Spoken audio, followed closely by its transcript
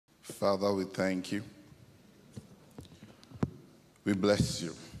Father, we thank you. We bless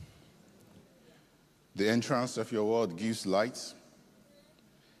you. The entrance of your word gives light.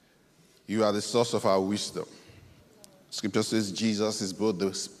 You are the source of our wisdom. Scripture says Jesus is both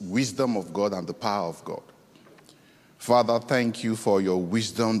the wisdom of God and the power of God. Father, thank you for your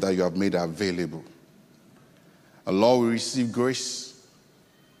wisdom that you have made available. And Lord, we receive grace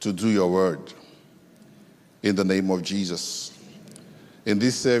to do your word in the name of Jesus. In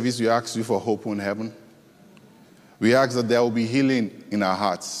this service, we ask you for hope in heaven. We ask that there will be healing in our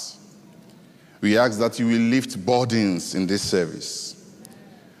hearts. We ask that you will lift burdens in this service.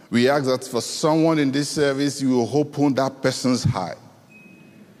 We ask that for someone in this service, you will open that person's heart.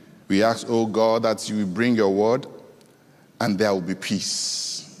 We ask, oh God, that you will bring your word and there will be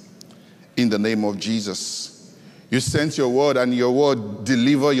peace. In the name of Jesus. You sent your word and your word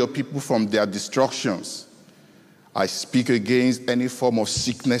deliver your people from their destructions. I speak against any form of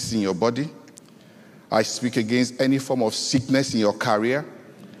sickness in your body. I speak against any form of sickness in your career.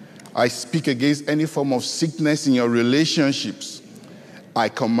 I speak against any form of sickness in your relationships. I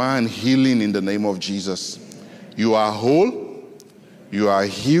command healing in the name of Jesus. You are whole. You are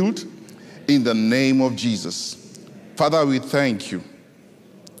healed in the name of Jesus. Father, we thank you.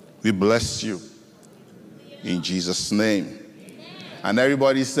 We bless you in Jesus' name. Amen. And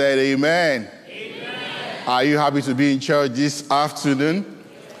everybody said amen. Amen. Are you happy to be in church this afternoon?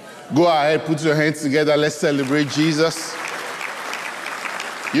 Go ahead, put your hands together. Let's celebrate Jesus.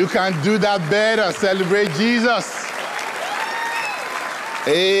 You can do that better. Celebrate Jesus.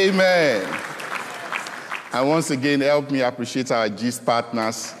 Amen. And once again, help me appreciate our GIST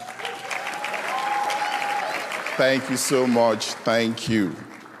partners. Thank you so much. Thank you.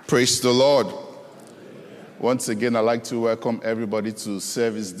 Praise the Lord. Once again, I'd like to welcome everybody to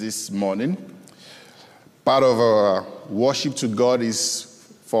service this morning. Part of our worship to God is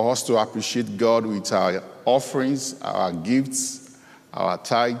for us to appreciate God with our offerings, our gifts, our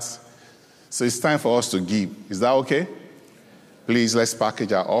tithes. So it's time for us to give. Is that okay? Please, let's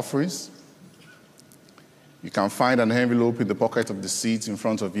package our offerings. You can find an envelope in the pocket of the seat in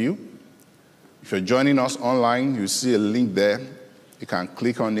front of you. If you're joining us online, you see a link there. You can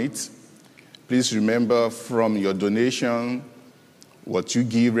click on it. Please remember, from your donation, what you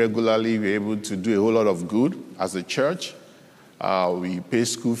give regularly, we're able to do a whole lot of good as a church. We pay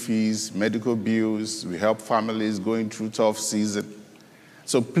school fees, medical bills. We help families going through tough season.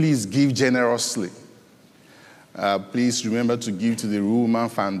 So please give generously. Please remember to give to the Woman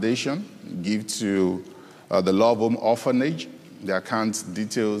Foundation. Give to the Love Home Orphanage. The account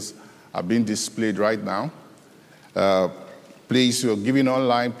details are being displayed right now. Please, you're giving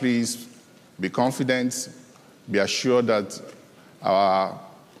online, please be confident. Be assured that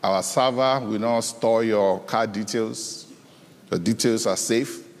our server will not store your card details. The details are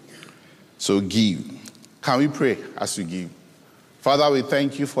safe. So give. Can we pray as we give? Father, we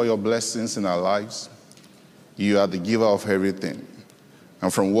thank you for your blessings in our lives. You are the giver of everything.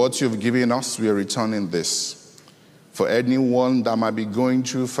 And from what you've given us, we are returning this. For anyone that might be going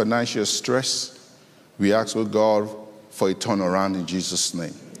through financial stress, we ask, oh God, for a turnaround in Jesus'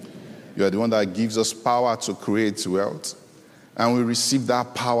 name. You are the one that gives us power to create wealth. And we receive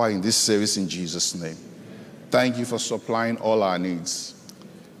that power in this service in Jesus' name. Thank you for supplying all our needs.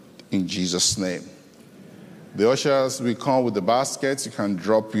 In Jesus' name. The ushers will come with the baskets. You can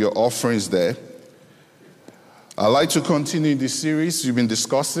drop your offerings there. I'd like to continue this series we've been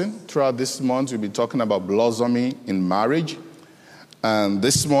discussing. Throughout this month, we've been talking about blossoming in marriage. And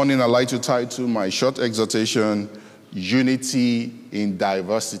this morning, I'd like to title my short exhortation, Unity in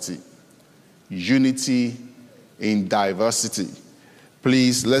Diversity. Unity in Diversity.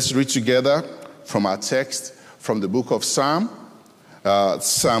 Please, let's read together from our text from the book of Psalm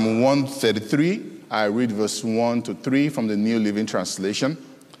 133. I read verse 1 to 3 from the New Living Translation.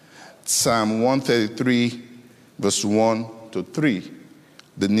 Psalm 133, verse 1 to 3,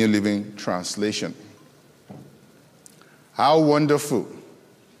 the New Living Translation. How wonderful.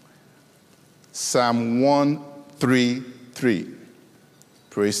 Psalm 133.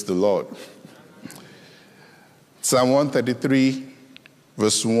 Praise the Lord. Psalm 133,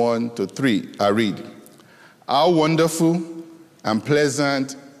 verse 1 to 3. I read. How wonderful and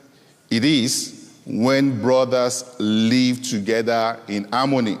pleasant it is when brothers live together in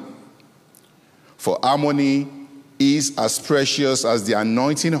harmony. For harmony is as precious as the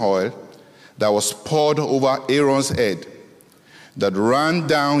anointing oil that was poured over Aaron's head, that ran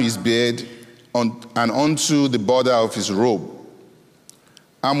down his beard and onto the border of his robe.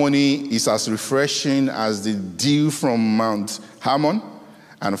 Harmony is as refreshing as the dew from Mount Hermon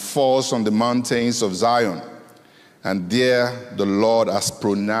and falls on the mountains of Zion. And there the Lord has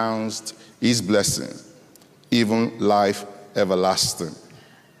pronounced his blessing, even life everlasting.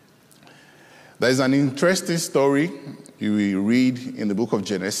 There is an interesting story you will read in the book of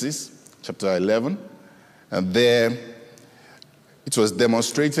Genesis, chapter 11. And there it was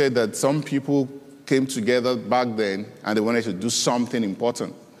demonstrated that some people came together back then and they wanted to do something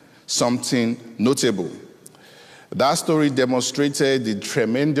important, something notable. That story demonstrated the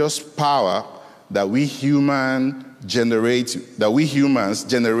tremendous power that we humans generate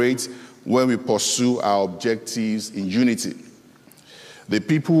when we pursue our objectives in unity. The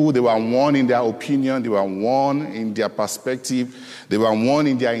people, they were one in their opinion, they were one in their perspective, they were one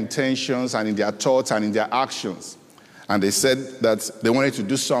in their intentions and in their thoughts and in their actions. And they said that they wanted to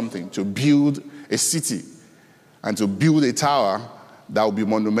do something, to build a city and to build a tower that will be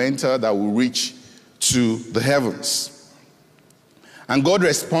monumental, that will reach to the heavens. And God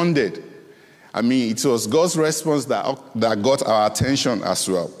responded. It was God's response that got our attention as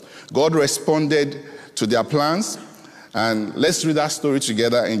well. God responded to their plans. And let's read that story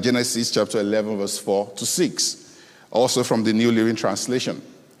together in Genesis chapter 11, verse 4 to 6, also from the New Living Translation.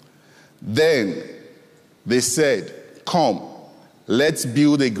 Then they said, "Come, let's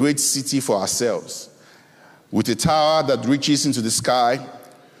build a great city for ourselves, with a tower that reaches into the sky.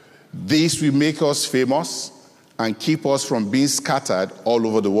 This will make us famous and keep us from being scattered all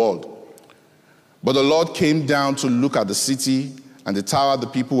over the world." But the Lord came down to look at the city and the tower the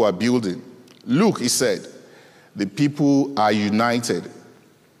people were building. "Look," he said, "the people are united,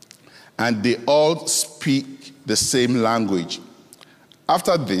 and they all speak the same language.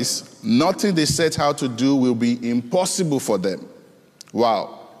 After this, nothing they set out to do will be impossible for them."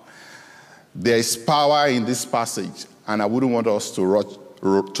 Wow. There is power in this passage, and I wouldn't want us to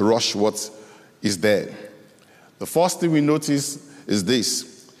rush what is there. The first thing we notice is this.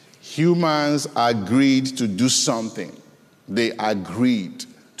 Humans agreed to do something. They agreed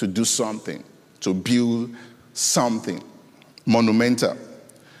to do something, to build something monumental.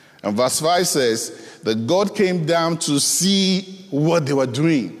 And verse 5 says that God came down to see what they were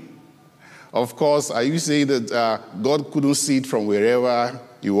doing. Of course, are you saying that God couldn't see it from wherever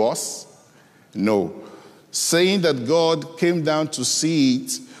he was? No. Saying that God came down to see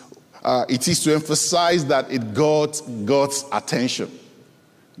it, it is to emphasize that it got God's attention.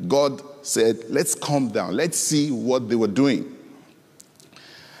 God said, let's come down, let's see what they were doing.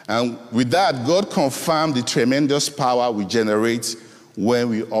 And with that, God confirmed the tremendous power we generate when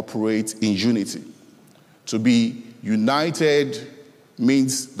we operate in unity. To be united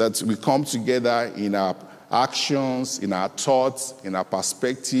means that we come together in our actions, in our thoughts, in our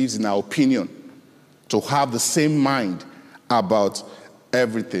perspectives, in our opinion, to have the same mind about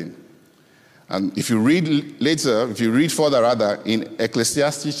everything. And if you read further in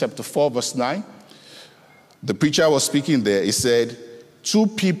Ecclesiastes chapter 4, verse 9, the preacher was speaking there. He said, "Two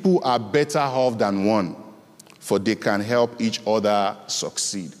people are better off than one, for they can help each other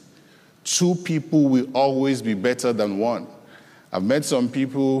succeed." Two people will always be better than one. I've met some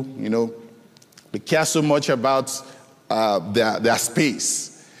people, they care so much about their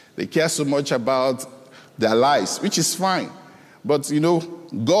space. They care so much about their lives, which is fine. But,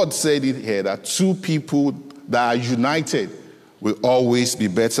 God said it here that two people that are united will always be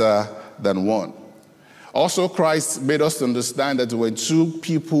better than one. Also, Christ made us understand that when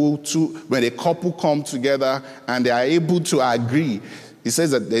when a couple come together and they are able to agree, he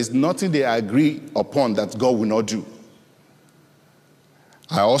says that there's nothing they agree upon that God will not do.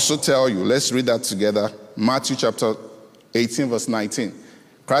 I also tell you, let's read that together. Matthew chapter 18, verse 19.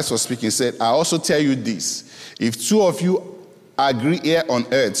 Christ was speaking, said, "I also tell you this, if two of you agree here on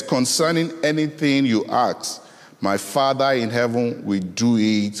earth concerning anything you ask, my Father in heaven will do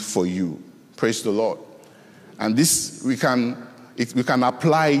it for you." Praise the Lord. And this, we can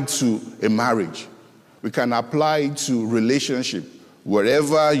apply it to a marriage. We can apply it to relationship.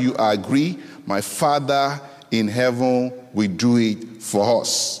 Wherever you agree, my Father in heaven will do it for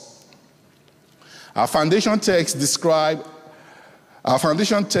us. Our foundation text describes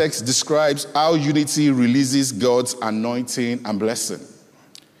how unity releases God's anointing and blessing.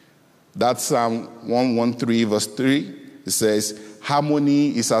 That's Psalm 113, verse 3. It says,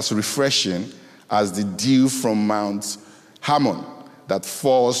 "Harmony is as refreshing as the dew from Mount Hermon that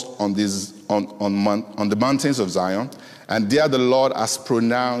falls on the mountains of Zion. And there the Lord has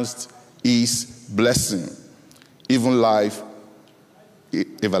pronounced his blessing, even life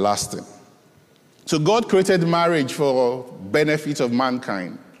everlasting." So God created marriage for benefit of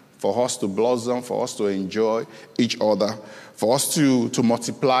mankind, for us to blossom, for us to enjoy each other, for us to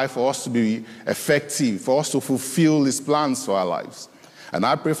multiply, for us to be effective, for us to fulfill his plans for our lives. And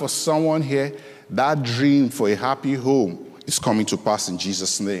I pray for someone here That dream for a happy home is coming to pass in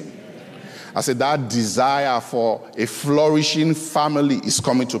Jesus' name. I said that desire for a flourishing family is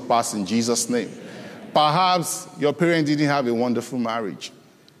coming to pass in Jesus' name. Perhaps your parents didn't have a wonderful marriage.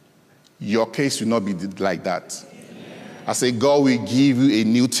 Your case will not be like that. I say God will give you a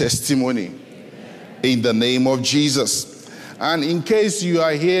new testimony in the name of Jesus. And in case you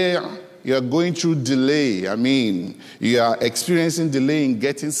are here, you are going through delay. You are experiencing delay in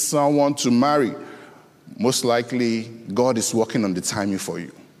getting someone to marry. Most likely, God is working on the timing for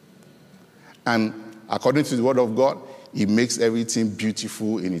you. And according to the word of God, He makes everything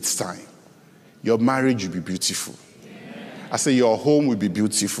beautiful in its time. Your marriage will be beautiful. I say your home will be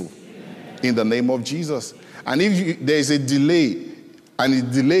beautiful in the name of Jesus. And if there is a delay, and the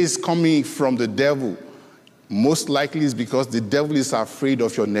delay is coming from the devil, most likely it's because the devil is afraid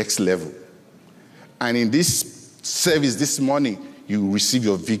of your next level. And in this service this morning, you will receive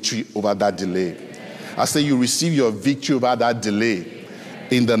your victory over that delay. I say you receive your victory over that delay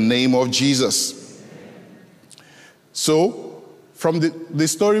in the name of Jesus. So, from the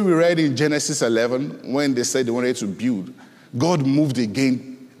story we read in Genesis 11, when they said they wanted to build, God moved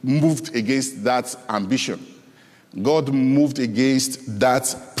against that ambition. God moved against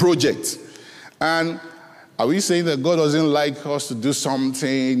that project. And are we saying that God doesn't like us to do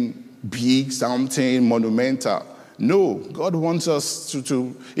something big, something monumental? No, God wants us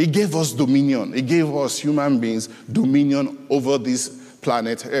to He gave us dominion. He gave us human beings dominion over this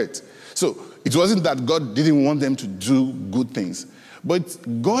planet Earth. So it wasn't that God didn't want them to do good things. But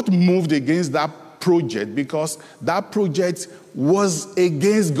God moved against that project because that project was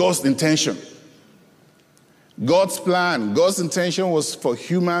against God's intention. God's plan, God's intention was for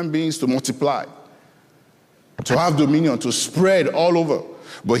human beings to multiply, to have dominion, to spread all over.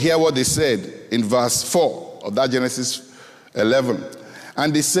 But hear what they said in verse 4 of that Genesis 11.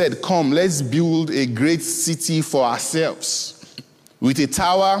 And they said, "Come, let's build a great city for ourselves, with a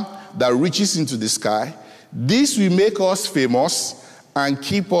tower that reaches into the sky. This will make us famous and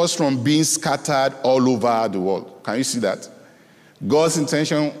keep us from being scattered all over the world." Can you see that? God's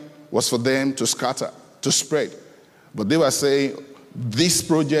intention was for them to scatter, to spread. But they were saying, this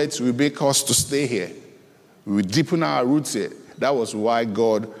project will make us to stay here. We will deepen our roots here. That was why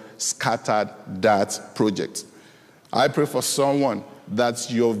God scattered that project. I pray for someone that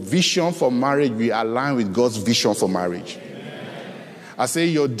your vision for marriage will align with God's vision for marriage. Amen. I say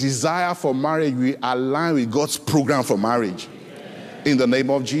your desire for marriage will align with God's program for marriage. Amen. In the name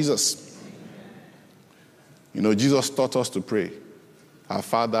of Jesus. Jesus taught us to pray. Our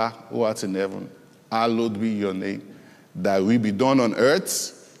Father who art in heaven, hallowed be your name. Thy will be done on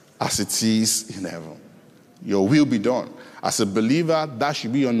earth as it is in heaven. Your will be done. As a believer, that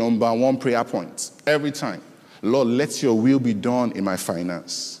should be your number one prayer point every time. Lord, let your will be done in my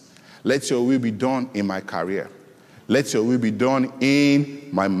finance. Let your will be done in my career. Let your will be done in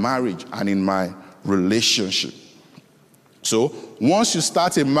my marriage and in my relationship. So, once you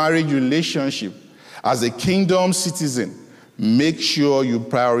start a marriage relationship, as a kingdom citizen, make sure you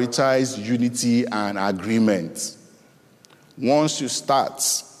prioritize unity and agreement. Once you start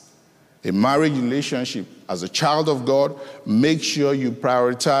a marriage relationship as a child of God, make sure you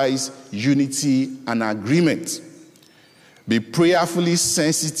prioritize unity and agreement. Be prayerfully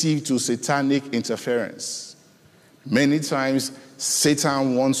sensitive to satanic interference. Many times,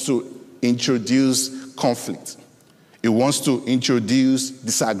 Satan wants to introduce conflict. He wants to introduce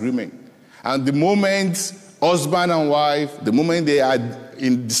disagreement. And the moment husband and wife, the moment they are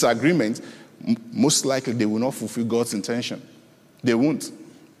in disagreement, most likely they will not fulfill God's intention. They won't.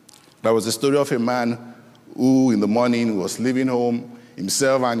 There was a story of a man who in the morning was leaving home.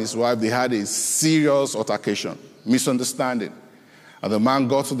 Himself and his wife, they had a serious altercation, misunderstanding. And the man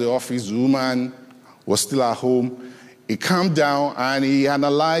got to the office, the woman was still at home. He calmed down and he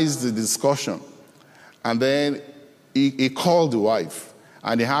analyzed the discussion. And then he called the wife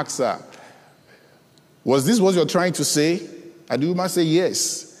and he asked her, "Was this what you're trying to say?" And the woman said,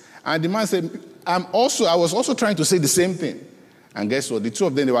 "Yes." And the man said, I was also trying to say the same thing. And guess what? The two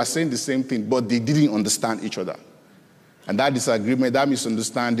of them, they were saying the same thing, but they didn't understand each other. And that disagreement, that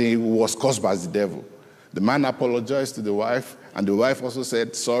misunderstanding was caused by the devil. The man apologized to the wife, and the wife also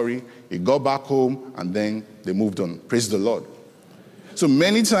said sorry. He got back home, and then they moved on. Praise the Lord. So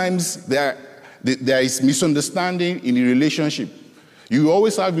many times there is misunderstanding in a relationship. You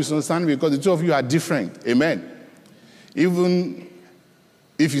always have misunderstanding because the two of you are different. Amen. Even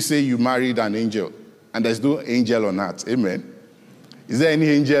if you say you married an angel, and there's no angel on earth. Amen. Is there any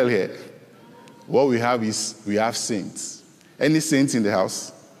angel here? What we have is, we have saints. Any saints in the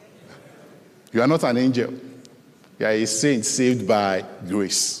house? You are not an angel. You are a saint saved by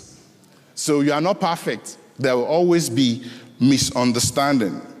grace. So you are not perfect. There will always be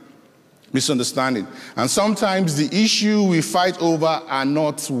misunderstanding. And sometimes the issue we fight over are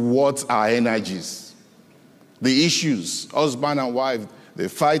not what our energies. The issues, husband and wife, they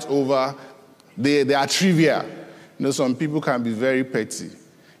fight over, they are trivial. Some people can be very petty.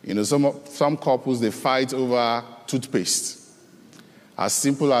 Some couples, they fight over toothpaste. As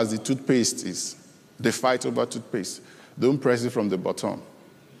simple as the toothpaste is, they fight over toothpaste. Don't press it from the bottom.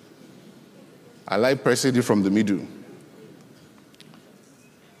 I like pressing it from the middle.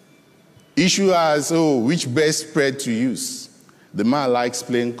 Issue as, which bed spread to use? The man likes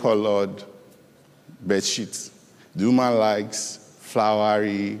plain colored bed sheets. The woman likes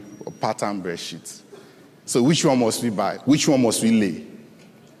flowery or pattern bed sheets. So which one must we buy? Which one must we lay?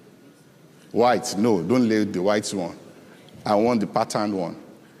 White? No, don't lay the white one. I want the patterned one.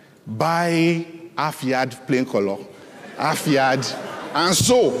 Buy half-yard plain color, half-yard, and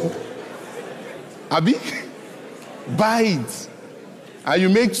sew. Abi? Buy it. And you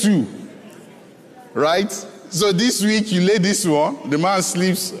make two. Right? So this week you lay this one, the man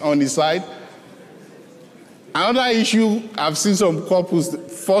sleeps on his side. Another issue I've seen some couples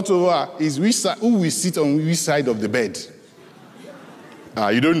fought over is who will sit on which side of the bed.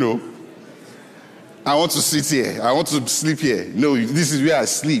 You don't know? I want to sit here. I want to sleep here. No, this is where I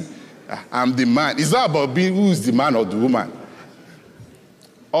sleep. I'm the man. It's not about being who is the man or the woman.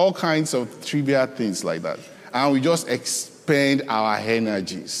 All kinds of trivial things like that. And we just expend our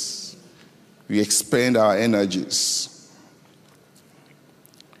energies. We expend our energies.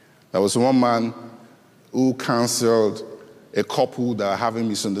 There was one man who counseled a couple that were having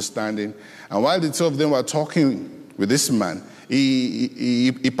misunderstanding. And while the two of them were talking with this man,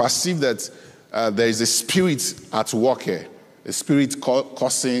 he perceived that there is a spirit at work here, a spirit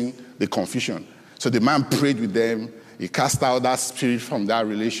causing the confusion. So the man prayed with them. He cast out that spirit from that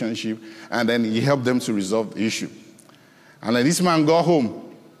relationship, and then he helped them to resolve the issue. And then this man got home.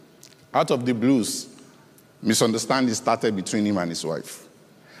 Out of the blues, misunderstanding started between him and his wife.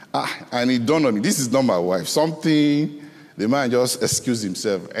 And it dawned on me, this is not my wife. The man just excused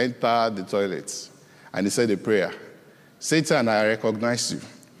himself, entered the toilet, and he said a prayer. Satan, I recognize you.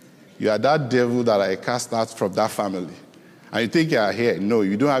 You are that devil that I cast out from that family. And you think you are here. No,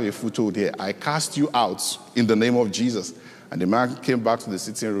 you don't have a foothold here. I cast you out in the name of Jesus. And the man came back to the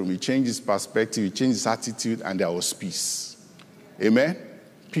sitting room. He changed his perspective. He changed his attitude, and there was peace. Amen?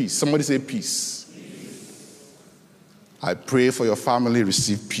 Peace. Somebody say peace. Peace. I pray for your family,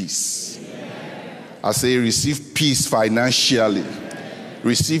 receive peace. Amen. I say receive peace financially. Amen.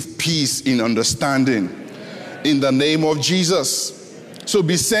 Receive peace in understanding. Amen. In the name of Jesus. So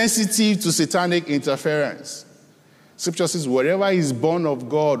be sensitive to satanic interference. Scripture says, whatever is born of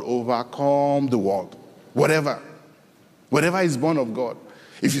God overcome the world. Whatever is born of God.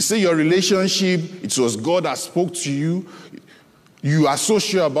 If you say your relationship, it was God that spoke to you, you are so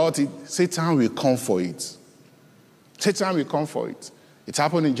sure about it, Satan will come for it. Satan will come for it. It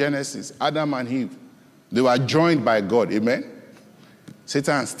happened in Genesis. Adam and Eve, they were joined by God. Amen?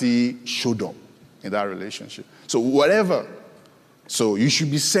 Satan still showed up in that relationship. So whatever. So you should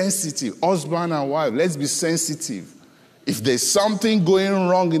be sensitive. Husband and wife, let's be sensitive. If there's something going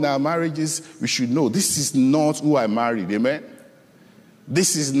wrong in our marriages, we should know this is not who I married. Amen?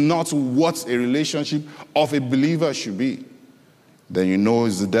 This is not what a relationship of a believer should be. Then you know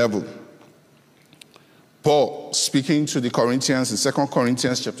it's the devil. Paul, speaking to the Corinthians in 2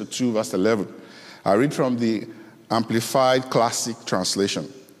 Corinthians chapter 2, verse 11. I read from the Amplified Classic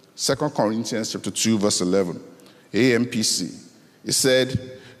Translation. 2 Corinthians chapter 2, verse 11. AMPC. He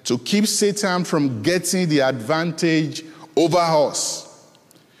said, to keep Satan from getting the advantage over us.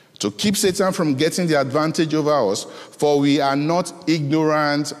 To keep Satan from getting the advantage over us, for we are not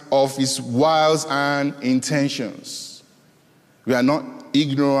ignorant of his wiles and intentions. We are not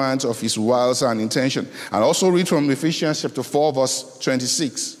ignorant of his wiles and intention. And also read from Ephesians chapter 4, verse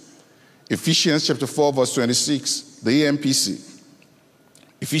 26. Ephesians chapter 4, verse 26, the AMPC.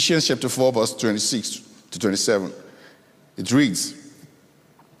 Ephesians chapter 4, verse 26 to 27. It reads,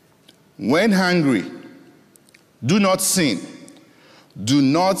 when hungry, do not sin. Do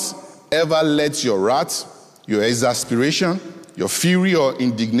not ever let your wrath, your exasperation, your fury or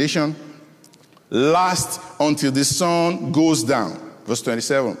indignation last until the sun goes down. Verse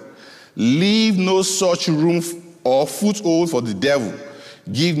 27. Leave no such room or foothold for the devil.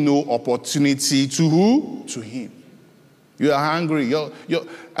 Give no opportunity to who? To him. You are hungry.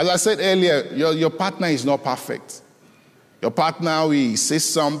 As I said earlier, your partner is not perfect. Your partner will say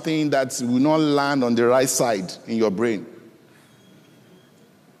something that will not land on the right side in your brain.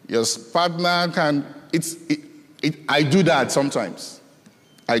 Your partner can, I do that sometimes.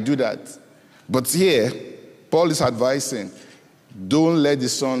 I do that. But here, Paul is advising, don't let the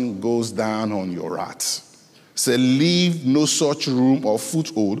sun go down on your wrath. Say, leave no such room or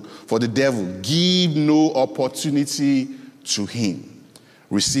foothold for the devil. Give no opportunity to him.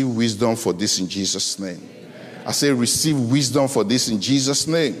 Receive wisdom for this in Jesus' name. Amen. I say, receive wisdom for this in Jesus'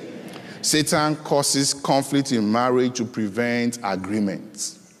 name. Amen. Satan causes conflict in marriage to prevent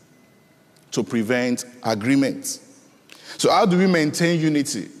agreement. To prevent agreement. So how do we maintain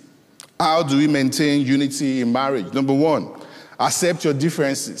unity? How do we maintain unity in marriage? Number one, accept your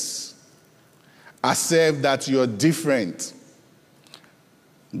differences. Accept that you're different.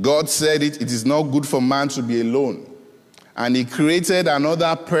 God said it is not good for man to be alone. And he created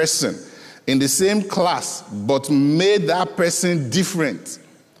another person in the same class, but made that person different.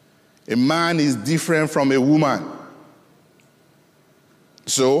 A man is different from a woman.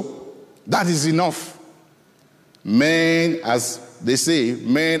 So, that is enough. Men, as they say,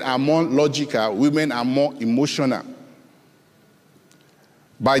 men are more logical, women are more emotional.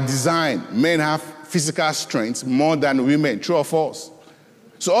 By design, men have physical strength more than women, true or false?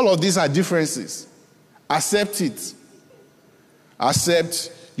 So all of these are differences. Accept it.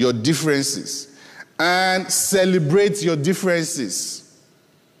 Accept your differences. And celebrate your differences.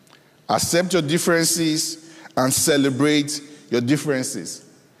 Accept your differences and celebrate your differences.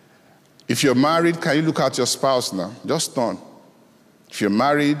 If you're married, can you look at your spouse now? Just turn. If you're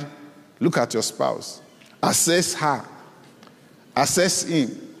married, look at your spouse. Assess her. Assess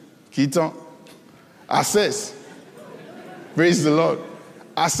him. Keaton. Assess. Praise the Lord.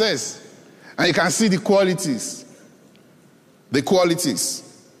 Assess. And you can see the qualities. The qualities.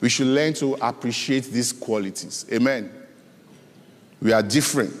 We should learn to appreciate these qualities. Amen. We are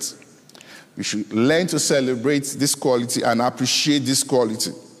different. We should learn to celebrate this quality and appreciate this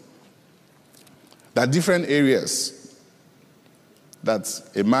quality. There are different areas that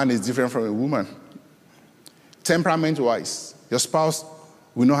a man is different from a woman. Temperament-wise, your spouse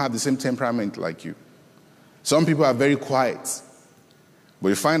will not have the same temperament like you. Some people are very quiet. But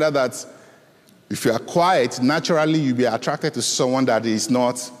you find out that if you are quiet, naturally you'll be attracted to someone that is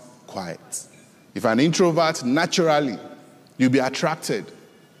not quiet. If an introvert, naturally you'll be attracted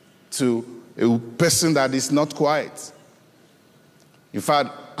to a person that is not quiet. In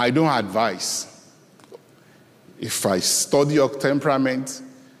fact, I don't advise. If I study your temperament,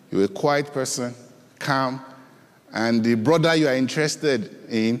 you're a quiet person, calm, and the brother you are interested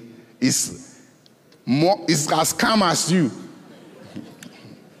in is as calm as you.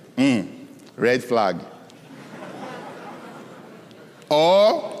 Red flag.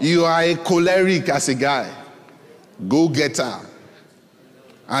 Or you are a choleric as a guy, go-getter.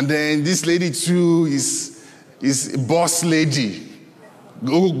 And then this lady too is a boss lady,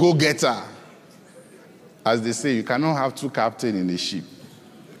 go-getter. As they say, you cannot have two captains in a ship.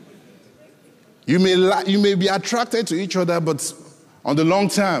 You may be attracted to each other, but on the long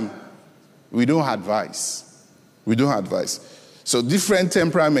term, we don't advise. We don't advise. So different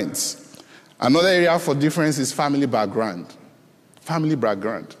temperaments. Another area for difference is family background. Family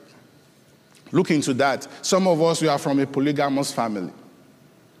background. Look into that. Some of us, we are from a polygamous family.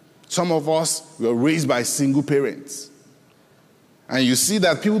 Some of us were raised by single parents. And you see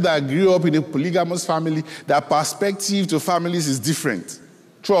that people that grew up in a polygamous family, their perspective to families is different.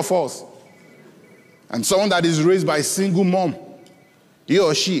 True or false? And someone that is raised by a single mom, he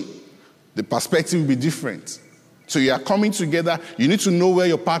or she, the perspective will be different. So you are coming together, you need to know where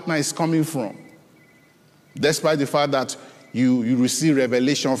your partner is coming from. Despite the fact that you receive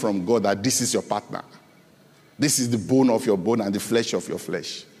revelation from God that this is your partner. This is the bone of your bone and the flesh of your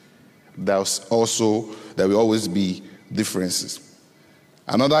flesh. There will always be differences.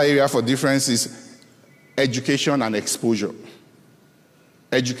 Another area for difference is education and exposure.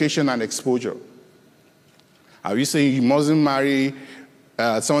 Education and exposure. Are you saying you mustn't marry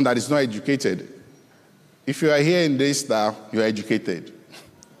someone that is not educated? If you are here in Daystar, you are educated.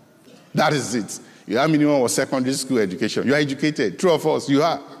 That is it. You have minimum or secondary school education. You are educated. True or false? You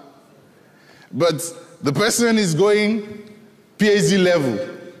are. But the person is going PhD level,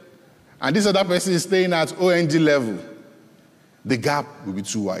 and this other person is staying at OND level. The gap will be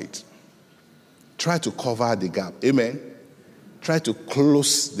too wide. Try to cover the gap. Amen? Try to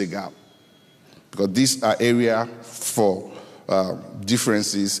close the gap. Because these are areas for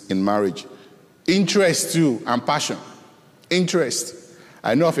differences in marriage. Interest too, and passion. Interest.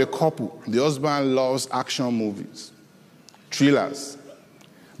 I know of a couple, the husband loves action movies, thrillers.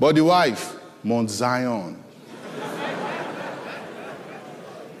 But the wife, Mount Zion.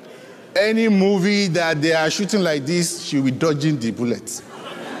 Any movie that they are shooting like this, she will be dodging the bullets.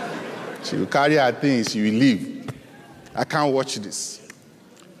 She will carry her things, she will leave. I can't watch this.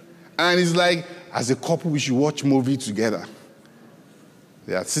 And it's like, as a couple, we should watch movie together.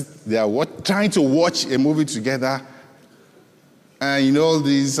 They are trying to watch a movie together. And you know,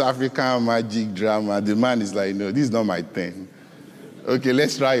 this African magic drama, the man is like, no, this is not my thing. Okay,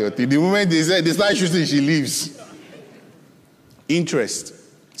 let's try your thing. The moment they start shooting, she leaves. Interest.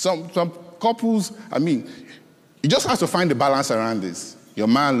 Some couples, you just have to find the balance around this. Your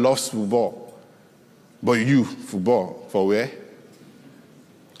man loves football. But you, football, for where?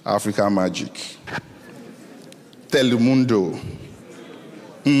 African magic. Telemundo.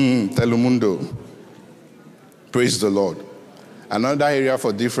 Telemundo. Praise the Lord. Another area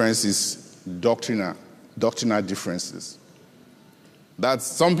for difference is doctrinal differences. That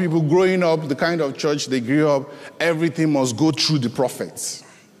some people growing up, the kind of church they grew up, everything must go through the prophets.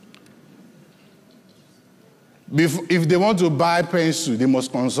 If they want to buy pencil, they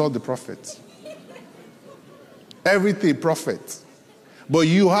must consult the prophet. Everything prophet. But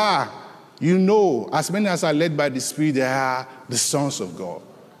you know, as many as are led by the Spirit, they are the sons of God.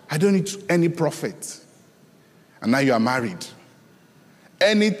 I don't need any prophet. And now you are married.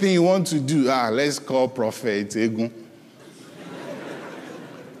 Anything you want to do, let's call prophet Egun.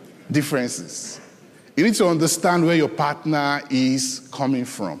 Differences. You need to understand where your partner is coming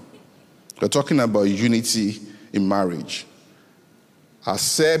from. We're talking about unity in marriage.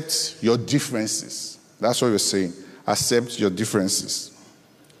 Accept your differences. That's what you're saying. Accept your differences.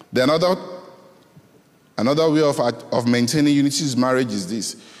 Then another way of maintaining unity in marriage is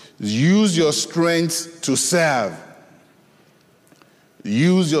this. Use your strength to serve.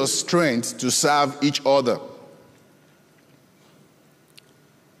 Use your strength to serve each other.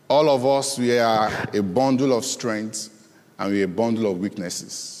 All of us, we are a bundle of strengths and we are a bundle of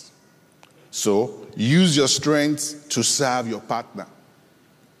weaknesses. So, use your strength to serve your partner.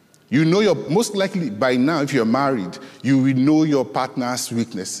 You know most likely by now, if you're married, you will know your partner's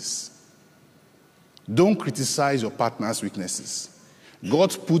weaknesses. Don't criticize your partner's weaknesses.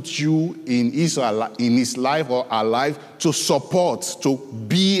 God put you in his life or our life to support, to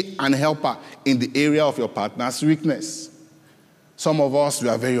be an helper in the area of your partner's weakness. Some of us, we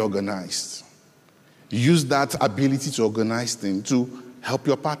are very organized. Use that ability to organize things to help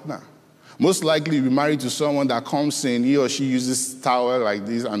your partner. Most likely, you'll be married to someone that comes in, he or she uses towel like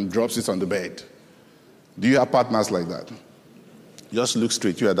this and drops it on the bed. Do you have partners like that? Just look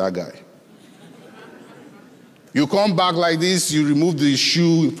straight, you are that guy. You come back like this, you remove the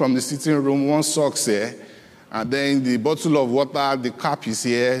shoe from the sitting room, one sock's here, and then the bottle of water, the cap is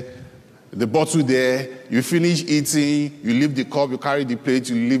here, the bottle there, you finish eating, you leave the cup, you carry the plate,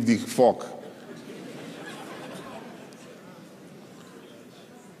 you leave the fork.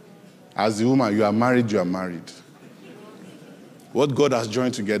 As a woman, you are married, you are married. What God has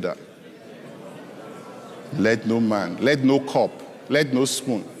joined together, let no man, let no cup, let no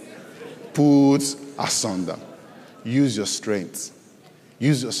spoon put asunder. Use your strength.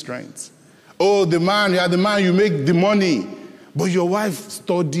 Use your strength. Oh, you are the man, you make the money. But your wife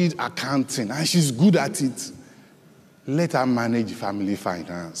studied accounting and she's good at it. Let her manage family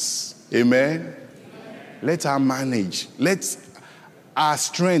finance. Amen? Let her manage. Let our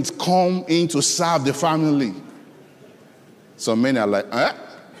strength come in to serve the family. Some men are like,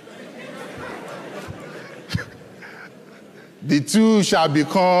 The two shall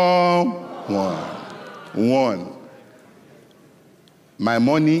become one. One. My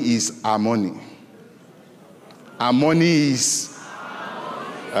money is our money. Our money is...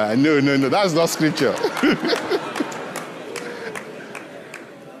 No, that's not scripture.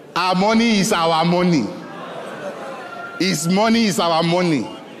 Our money is our money. His money is our money.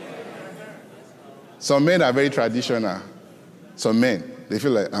 Some men are very traditional. Some men, they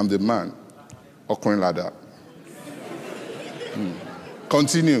feel like, I'm the man. Occurring like that.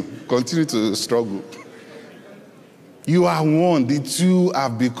 Continue to struggle. You are one. The two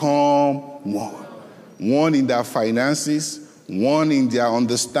have become one. One in their finances, one in their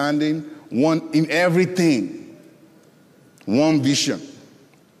understanding, one in everything. One vision.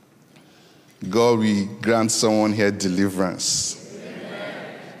 God will grant someone here deliverance.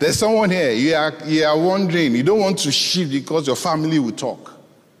 Amen. There's someone here, you are wondering, you don't want to shift because your family will talk.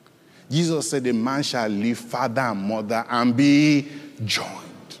 Jesus said, a man shall leave father and mother and be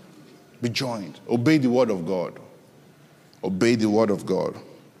joined. Be joined. Obey the word of God. Obey the word of God.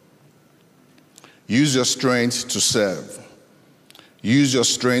 Use your strength to serve. Use your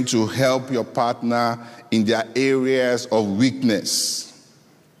strength to help your partner in their areas of weakness.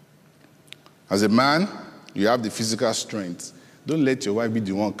 As a man, you have the physical strength. Don't let your wife be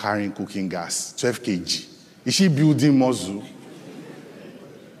the one carrying cooking gas, 12 kg. Is she building muscle?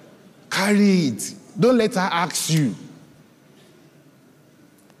 Carry it. Don't let her ask you.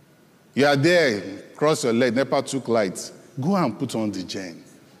 You are there, cross your leg, NEPA took light. Go and put on the gen.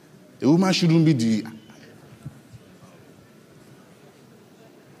 A woman shouldn't be the...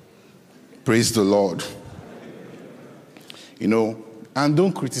 Praise the Lord. You know, and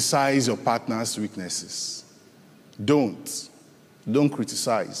don't criticize your partner's weaknesses. Don't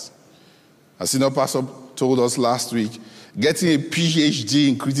criticize. As senior pastor told us last week, getting a PhD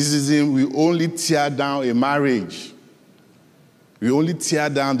in criticism will only tear down a marriage. We only tear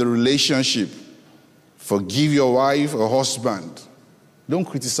down the relationship. Forgive your wife or husband. Don't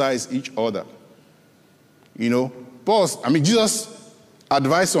criticize each other. You know, Jesus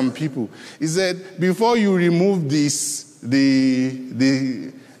advised some people. He said, before you remove the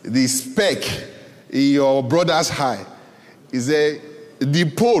speck in your brother's eye, he said, the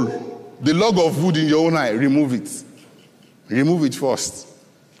pole, the log of wood in your own eye, remove it. Remove it first.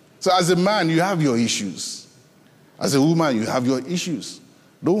 So as a man, you have your issues. As a woman, you have your issues.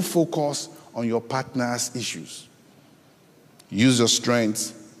 Don't focus on your partner's issues. Use your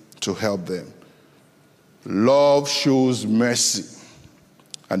strength to help them. Love shows mercy.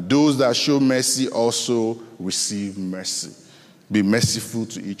 And those that show mercy also receive mercy. Be merciful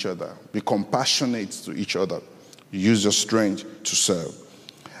to each other. Be compassionate to each other. Use your strength to serve.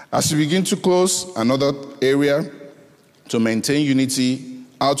 As we begin to close, another area to maintain unity,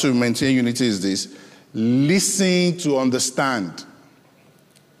 how to maintain unity is this. Listen to understand.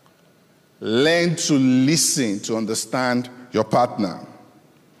 Learn to listen to understand your partner.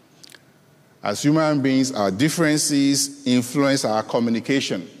 As human beings, our differences influence our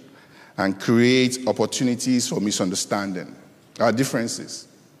communication and create opportunities for misunderstanding. Our differences.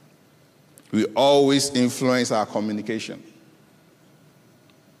 We always influence our communication.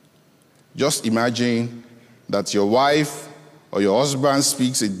 Just imagine that your wife or your husband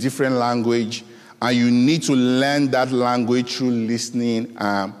speaks a different language and you need to learn that language through listening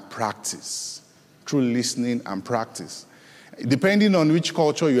and practice. Through listening and practice. Depending on which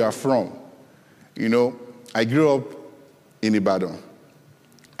culture you are from. You know, I grew up in Ibadan.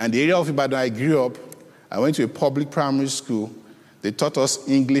 And the area of Ibadan I grew up, I went to a public primary school. They taught us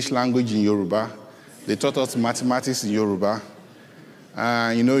English language in Yoruba. They taught us mathematics in Yoruba.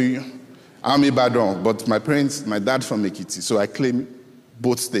 You know, I'm Ibadan, but my dad's from Ekiti, so I claim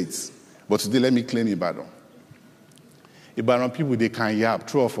both states. But today, let me claim Ibadan. Ibadan people, they can yap,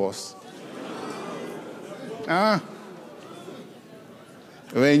 true of us.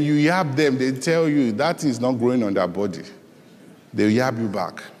 When you yap them, they tell you that thing is not growing on their body. They'll yap you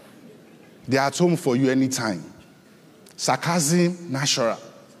back. They are at home for you anytime. Sarcasm, natural.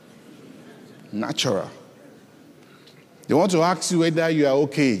 Natural. They want to ask you whether you are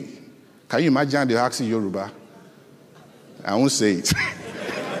okay. Can you imagine they ask you Yoruba? I won't say it.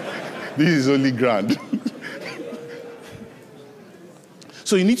 This is only grand.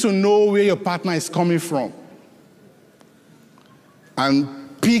 So you need to know where your partner is coming from. And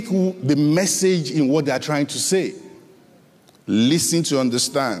pick the message in what they are trying to say. Listen to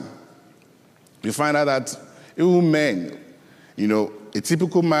understand. You find out that even men, you know, a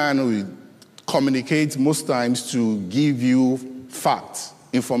typical man will communicate most times to give you facts,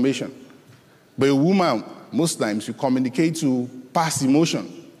 information. But a woman, most times, you communicate to pass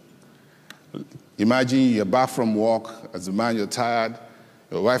emotion. Imagine you're back from work. As a man, you're tired.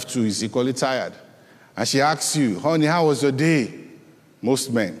 Your wife, too, is equally tired. And she asks you, honey, how was your day?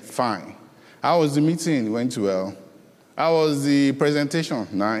 Most men, fine. How was the meeting? It went well. How was the presentation?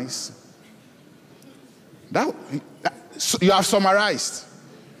 Nice. You have summarized.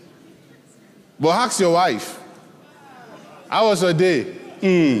 But ask your wife, how was your day?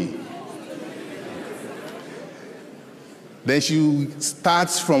 Then she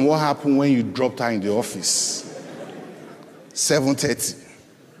starts from what happened when you dropped her in the office. 7:30.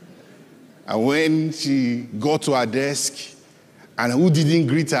 And when she got to her desk, and who didn't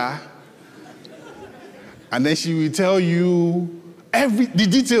greet her, and then she will tell you the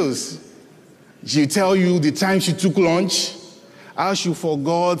details. She'll tell you the time she took lunch, how she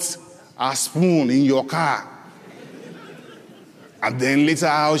forgot her spoon in your car, and then later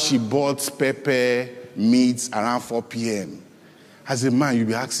how she bought pepper meat around 4 p.m. As a man, you'll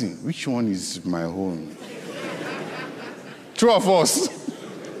be asking, which one is my own? True of us.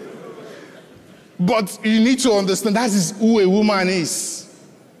 But you need to understand that is who a woman is.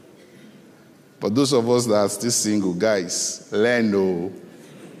 But those of us that are still single, guys, learn.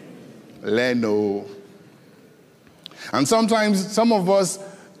 And sometimes some of us,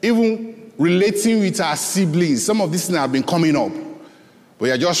 even relating with our siblings, some of these things have been coming up. But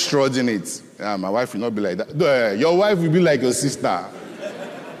you're just shrugging it. Yeah, my wife will not be like that. Your wife will be like your sister.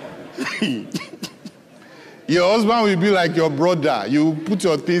 Your husband will be like your brother. You put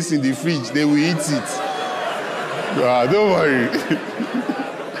your things in the fridge, they will eat it. Don't worry.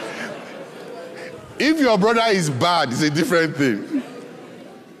 If your brother is bad, it's a different thing.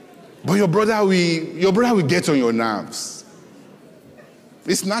 But your brother will get on your nerves.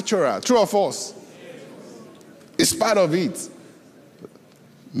 It's natural. True of us. It's part of it.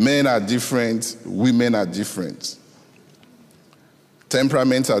 Men are different. Women are different.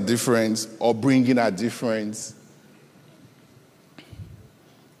 Temperaments are different. Upbringing are different.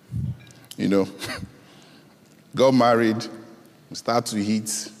 You know, got married, start to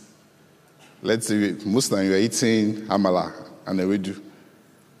eat. Let's say most of the time you're eating amala and ewedu.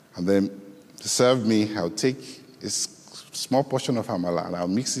 And then to serve me, I'll take a small portion of amala and I'll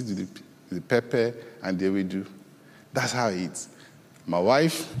mix it with the pepper and the ewedu. That's how I eat. My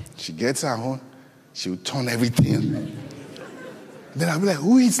wife, she gets her own, she'll turn everything. Then I'll be like,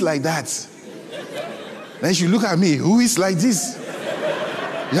 who eats like that? Then she'll look at me, who eats like this?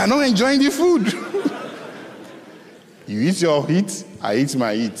 You are not enjoying the food. You eat your eat, I eat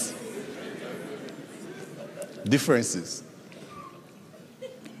my eat. Differences.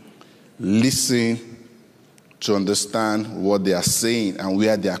 Listen to understand what they are saying and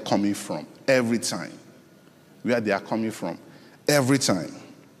where they are coming from every time. Where they are coming from every time.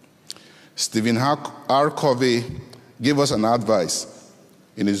 Stephen R. Covey gave us an advice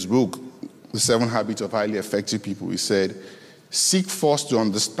in his book, The 7 Habits of Highly Effective People. He said, seek first to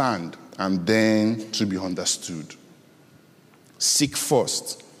understand and then to be understood. Seek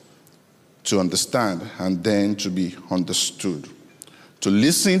first to understand and then to be understood. To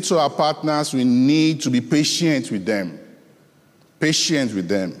listen to our partners, we need to be patient with them. Patient with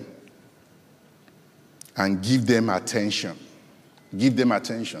them. And give them attention. Give them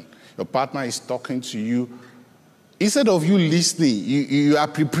attention. Your partner is talking to you. Instead of you listening, you are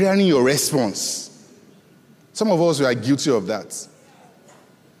preparing your response. Some of us are guilty of that.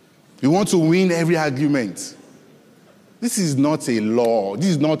 We want to win every argument. This is not a law. This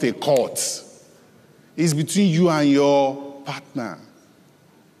is not a court. It's between you and your partner.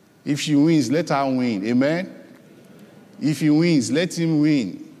 If she wins, let her win. Amen? If he wins, let him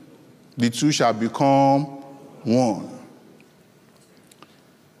win. The two shall become one.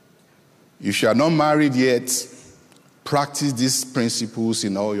 If you are not married yet, practice these principles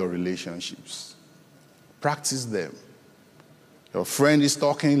in all your relationships. Practice them. Your friend is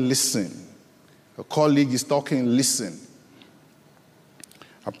talking, listen. Your colleague is talking, listen.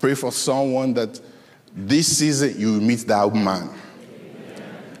 I pray for someone that this season you will meet that man.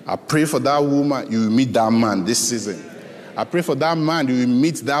 I pray for that woman, you will meet that man this season. I pray for that man, you will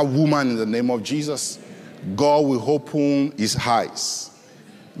meet that woman in the name of Jesus. God will open his eyes.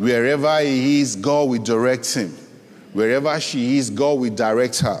 Wherever he is, God will direct him. Wherever she is, God will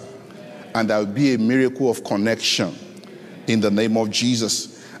direct her. And there will be a miracle of connection in the name of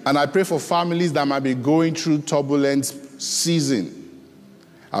Jesus. And I pray for families that might be going through turbulent season.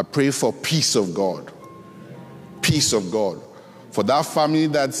 I pray for peace of God. Peace of God. For that family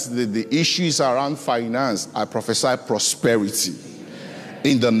that's the issue is around finance, I prophesy prosperity.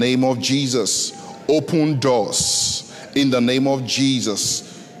 In the name of Jesus. Open doors. In the name of Jesus.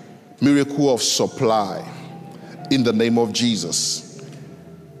 Miracle of supply. In the name of Jesus.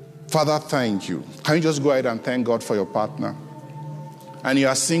 Father, thank you. Can you just go ahead and thank God for your partner? And you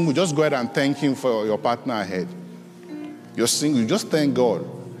are single, just go ahead and thank him for your partner ahead. You're single, just thank God.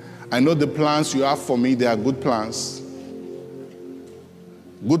 I know the plans you have for me, they are good plans.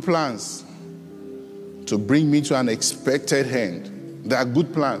 Good plans to bring me to an expected end. They are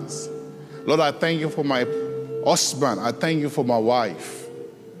good plans. Lord, I thank you for my husband. I thank you for my wife.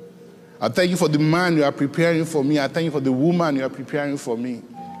 I thank you for the man you are preparing for me. I thank you for the woman you are preparing for me.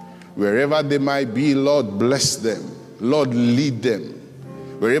 Wherever they might be, Lord, bless them. Lord, lead them.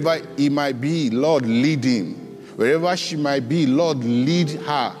 Wherever he might be, Lord, lead him. Wherever she might be, Lord, lead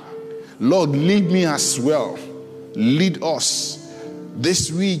her. Lord, lead me as well. Lead us.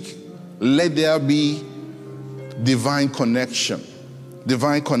 This week, let there be divine connection.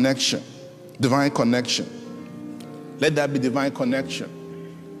 Divine connection. Divine connection. Let there be divine connection.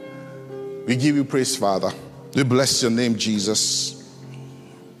 We give you praise, Father. We bless your name, Jesus.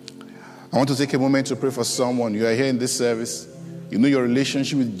 I want to take a moment to pray for someone. You are here in this service. You know your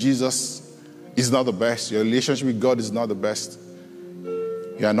relationship with Jesus is not the best. Your relationship with God is not the best.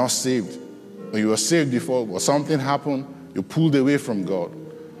 You are not saved. Or you were saved before, or something happened, you pulled away from God.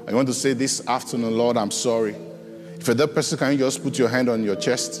 I want to say this afternoon, Lord, I'm sorry. If you're that person, can you just put your hand on your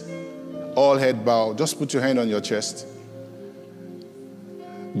chest? All head bowed. Just put your hand on your chest.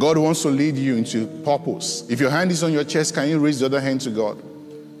 God wants to lead you into purpose. If your hand is on your chest, can you raise the other hand to God?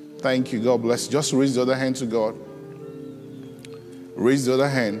 Thank you. God bless you. Just raise the other hand to God. Raise the other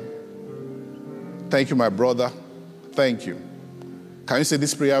hand. Thank you, my brother. Thank you. Can you say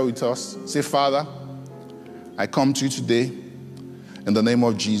this prayer with us? Say, Father, I come to you today in the name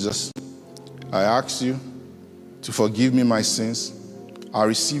of Jesus. I ask you to forgive me my sins. I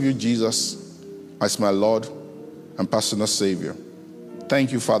receive you, Jesus, as my Lord and personal Savior.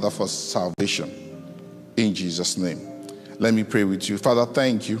 Thank you, Father, for salvation. In Jesus' name. Let me pray with you. Father,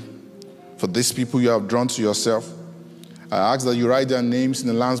 thank you for these people you have drawn to yourself. I ask that you write their names in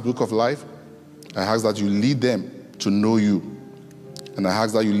the Lamb's Book of Life. I ask that you lead them to know you. And I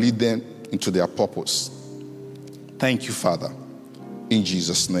ask that you lead them into their purpose. Thank you, Father. In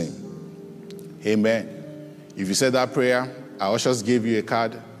Jesus' name. Amen. If you said that prayer, our ushers gave you a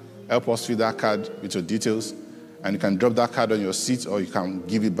card. Help us fill that card with your details. And you can drop that card on your seat, or you can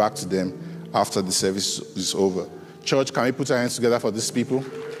give it back to them after the service is over. Church, can we put our hands together for these people?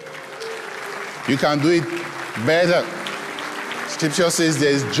 You can do it better. Scripture says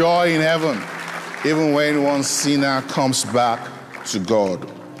there is joy in heaven, even when one sinner comes back to God.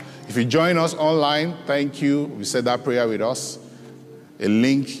 If you join us online, thank you. We said that prayer with us. A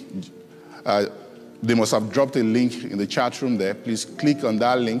link, they must have dropped a link in the chat room there. Please click on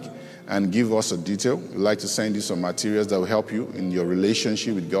that link and give us a detail. We'd like to send you some materials that will help you in your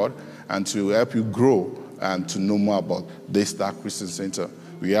relationship with God and to help you grow and to know more about Daystar Christian Center.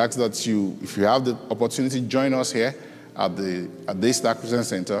 We ask that you, if you have the opportunity, join us here at Daystar Christian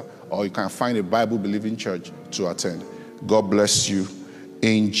Center, or you can find a Bible-believing church to attend. God bless you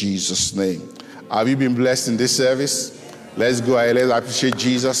in Jesus' name. Have you been blessed in this service? Let's go ahead. Let's appreciate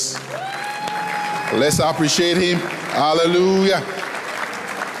Jesus. Let's appreciate him. Hallelujah.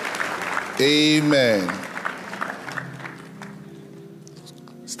 Amen.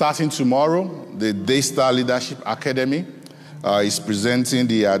 Starting tomorrow, the Daystar Leadership Academy is presenting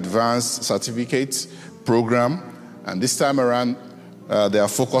the Advanced Certificate Program. And this time around, they are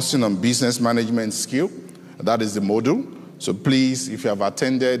focusing on business management skill. That is the module. So please, if you have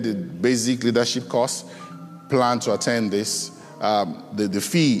attended the basic leadership course, plan to attend this. The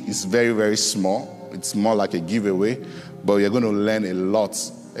fee is very, very small. It's more like a giveaway. But you're going to learn a lot.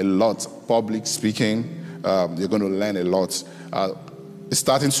 Public speaking, you're going to learn a lot. It's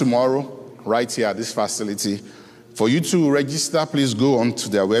starting tomorrow, right here at this facility. For you to register, please go on to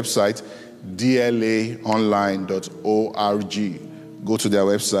their website, dlaonline.org. Go to their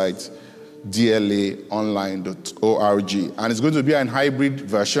website, dlaonline.org. And it's going to be an hybrid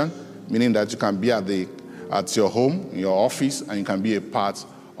version, meaning that you can be at your home, in your office, and you can be a part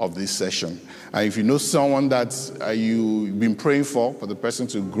of this session. And if you know someone that you've been praying for the person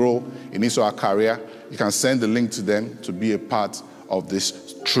to grow in his or her career, you can send the link to them to be a part of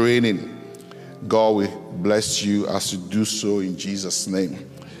this training. God will bless you as you do so in Jesus' name.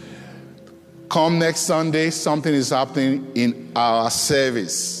 Come next Sunday, something is happening in our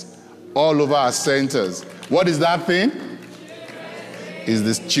service, all over our centers. What is that thing? It's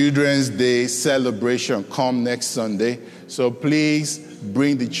this Children's Day celebration. Come next Sunday. So please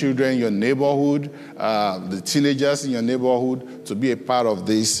bring the children in your neighborhood, the teenagers in your neighborhood, to be a part of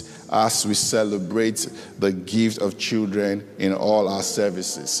this as we celebrate the gift of children in all our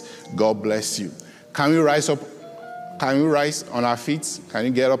services. God bless you. Can we rise up? Can we rise on our feet? Can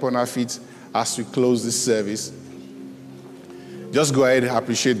you get up on our feet as we close this service? Just go ahead and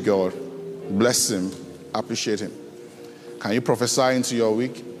appreciate God. Bless him. Appreciate him. Can you prophesy into your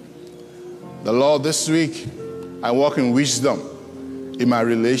week? The Lord, this week, I walk in wisdom in my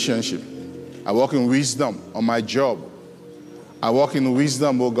relationship. I walk in wisdom on my job. I walk in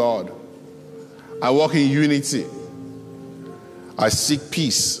wisdom, oh God. I walk in unity. I seek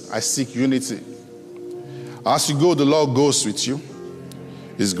peace. I seek unity. As you go, the Lord goes with you.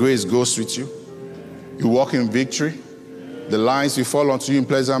 His grace goes with you. You walk in victory. The lines will fall onto you in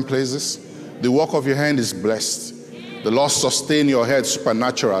pleasant places. The work of your hand is blessed. The Lord sustain your head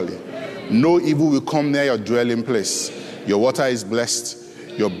supernaturally. No evil will come near your dwelling place. Your water is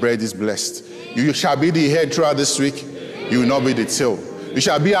blessed. Your bread is blessed. You shall be the head throughout this week. You will not be the tail. You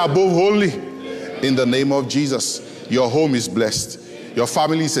shall be above only in the name of Jesus. Your home is blessed. Your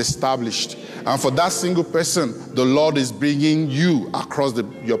family is established. And for that single person, the Lord is bringing you across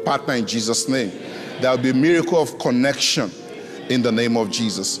your partner in Jesus' name. There will be a miracle of connection in the name of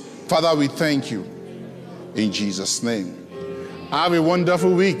Jesus. Father, we thank you in Jesus' name. Have a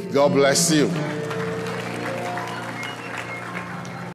wonderful week. God bless you.